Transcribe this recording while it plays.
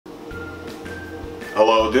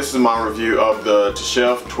Hello, this is my review of the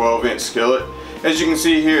Techef 12-inch skillet. As you can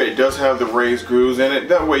see here, it does have the raised grooves in it.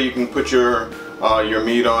 That way you can put your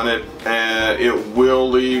meat on it, and it will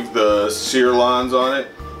leave the sear lines on it.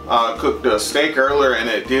 I cooked a steak earlier and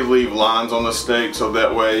it did leave lines on the steak, so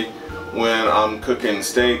that way when I'm cooking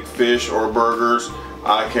steak, fish, or burgers,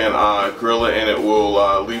 I can grill it and it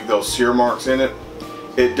will leave those sear marks in it.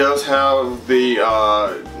 It does have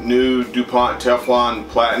the new Dupont Teflon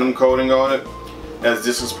Platinum coating on it, as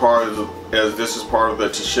this is part of the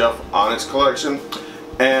Techef Onyx collection.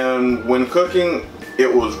 And when cooking,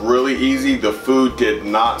 it was really easy. The food did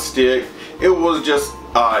not stick. It was just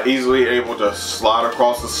easily able to slide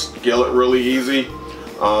across the skillet really easy.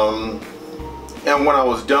 And when I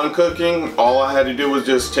was done cooking, all I had to do was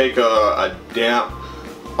just take a damp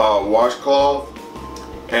washcloth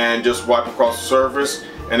and just wipe across the surface,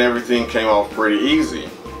 and everything came off pretty easy.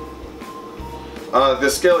 The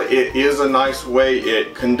skillet, it is a nice way.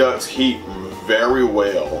 It conducts heat very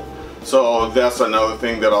well, so that's another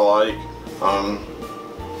thing that I like.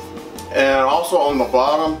 And also on the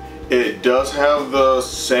bottom, it does have the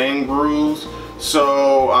same grooves,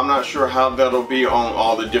 so I'm not sure how that'll be on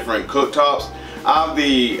all the different cooktops. I have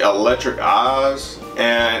the electric eyes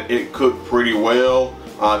and it cooked pretty well.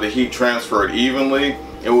 The heat transferred evenly.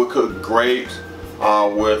 It would cook great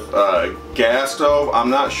with a gas stove. I'm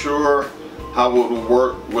not sure how it would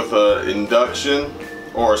work with an induction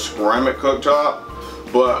or a ceramic cooktop,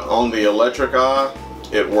 but on the electric eye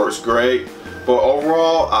it works great. But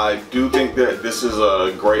overall, I do think that this is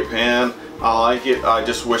a great pan. I like it. I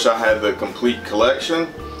just wish I had the complete collection,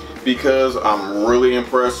 because I'm really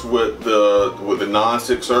impressed with the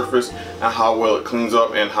non-stick surface and how well it cleans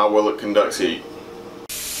up and how well it conducts heat.